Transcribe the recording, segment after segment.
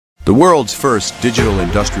The world's first digital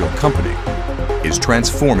industrial company is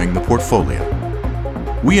transforming the portfolio.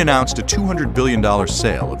 We announced a $200 billion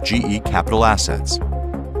sale of GE capital assets,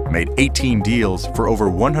 made 18 deals for over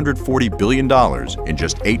 $140 billion in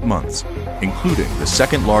just 8 months, including the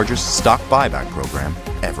second largest stock buyback program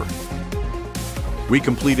ever. We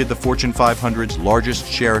completed the Fortune 500's largest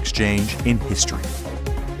share exchange in history,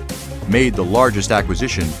 made the largest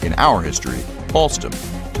acquisition in our history, Alstom,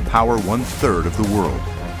 to power 1/3 of the world,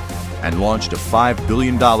 and launched a $5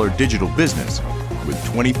 billion digital business with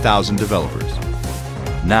 20,000 developers.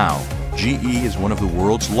 Now, GE is one of the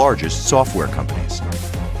world's largest software companies.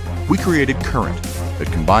 We created Current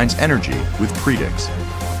that combines energy with Predix,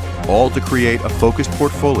 all to create a focused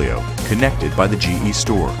portfolio connected by the GE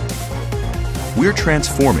store. We're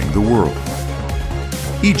transforming the world.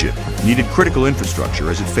 Egypt needed critical infrastructure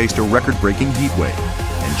as it faced a record-breaking heat wave,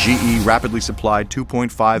 and GE rapidly supplied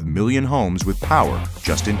 2.5 million homes with power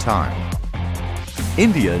just in time.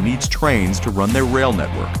 India needs trains to run their rail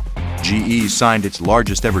network. GE signed its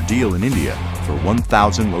largest ever deal in India for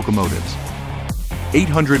 1,000 locomotives.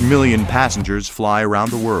 800 million passengers fly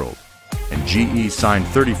around the world, and GE signed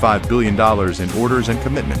 $35 billion in orders and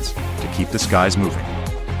commitments to keep the skies moving.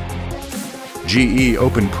 GE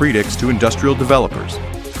opened Predix to industrial developers,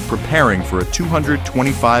 preparing for a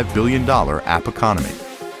 $225 billion app economy.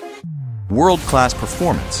 World-class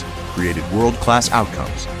performance created world-class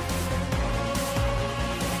outcomes.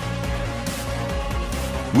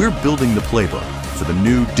 We're building the playbook for the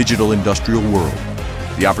new digital industrial world.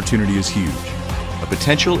 The opportunity is huge. A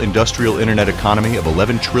potential industrial internet economy of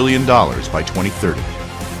 $11 trillion by 2030.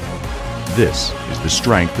 This is the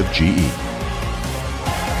strength of GE.